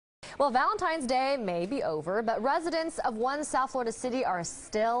Well, Valentine's Day may be over, but residents of one South Florida city are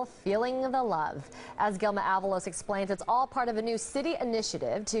still feeling the love. As Gilma Avalos explains, it's all part of a new city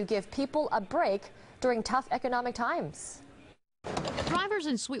initiative to give people a break during tough economic times. Drivers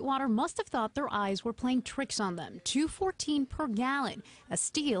in Sweetwater must have thought their eyes were playing tricks on them. $2.14 per gallon, a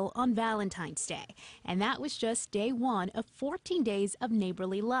steal on Valentine's Day. And that was just day one of 14 days of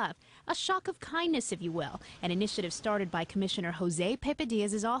neighborly love. A shock of kindness, if you will. An initiative started by Commissioner Jose Pepe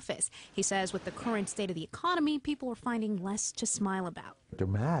Diaz's office. He says with the current state of the economy, people are finding less to smile about. They're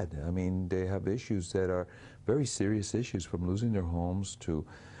mad. I mean, they have issues that are very serious issues, from losing their homes to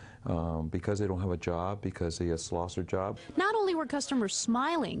because they don't have a job, because they just lost their job. Not only were customers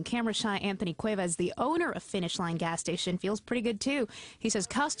smiling, camera shy Anthony Cuevas, the owner of Finish Line gas station, feels pretty good too. He says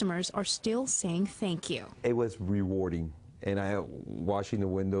customers are still saying thank you. It was rewarding, and washing the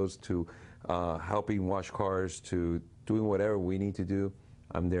windows to helping wash cars to doing whatever we need to do.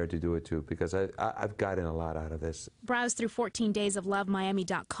 I'm there to do it too, because I've gotten a lot out of this. Browse through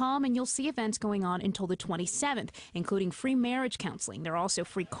 14daysoflovemiami.com and you'll see events going on until the 27th, including free marriage counseling. There are also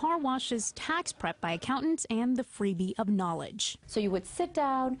free car washes, tax prep by accountants, and the freebie of knowledge. So you would sit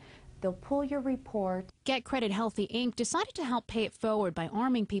down, they'll pull your report. Get Credit Healthy Inc. decided to help pay it forward by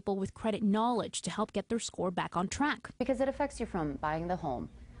arming people with credit knowledge to help get their score back on track. Because it affects you from buying the home,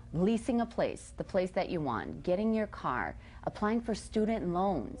 leasing a place, the place that you want, getting your car, applying for student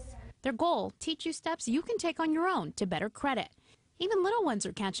loans. Their goal, teach you steps you can take on your own to better credit. Even little ones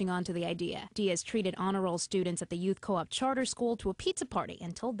are catching on to the idea. Diaz treated honor roll students at the Youth Co-op Charter School to a pizza party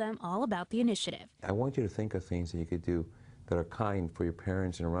and told them all about the initiative. I want you to think of things that you could do that are kind for your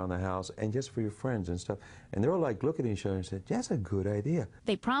parents and around the house, and just for your friends and stuff. And they're like looking at each other and said, that's a good idea.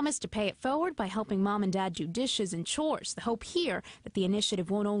 They promised to pay it forward by helping mom and dad do dishes and chores. The hope here that the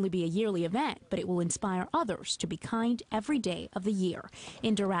initiative won't only be a yearly event, but it will inspire others to be kind every day of the year.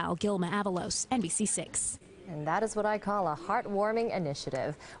 In Doral, Gilma Avalos, NBC6. And that is what I call a heartwarming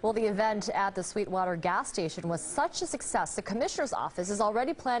initiative. Well, the event at the Sweetwater gas station was such a success, the commissioner's office is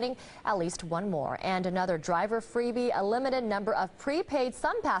already planning at least one more. And another driver freebie, a limited number of prepaid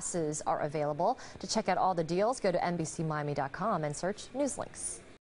Sun Passes are available. To check out all the deals, go to NBCMiami.com and search news links.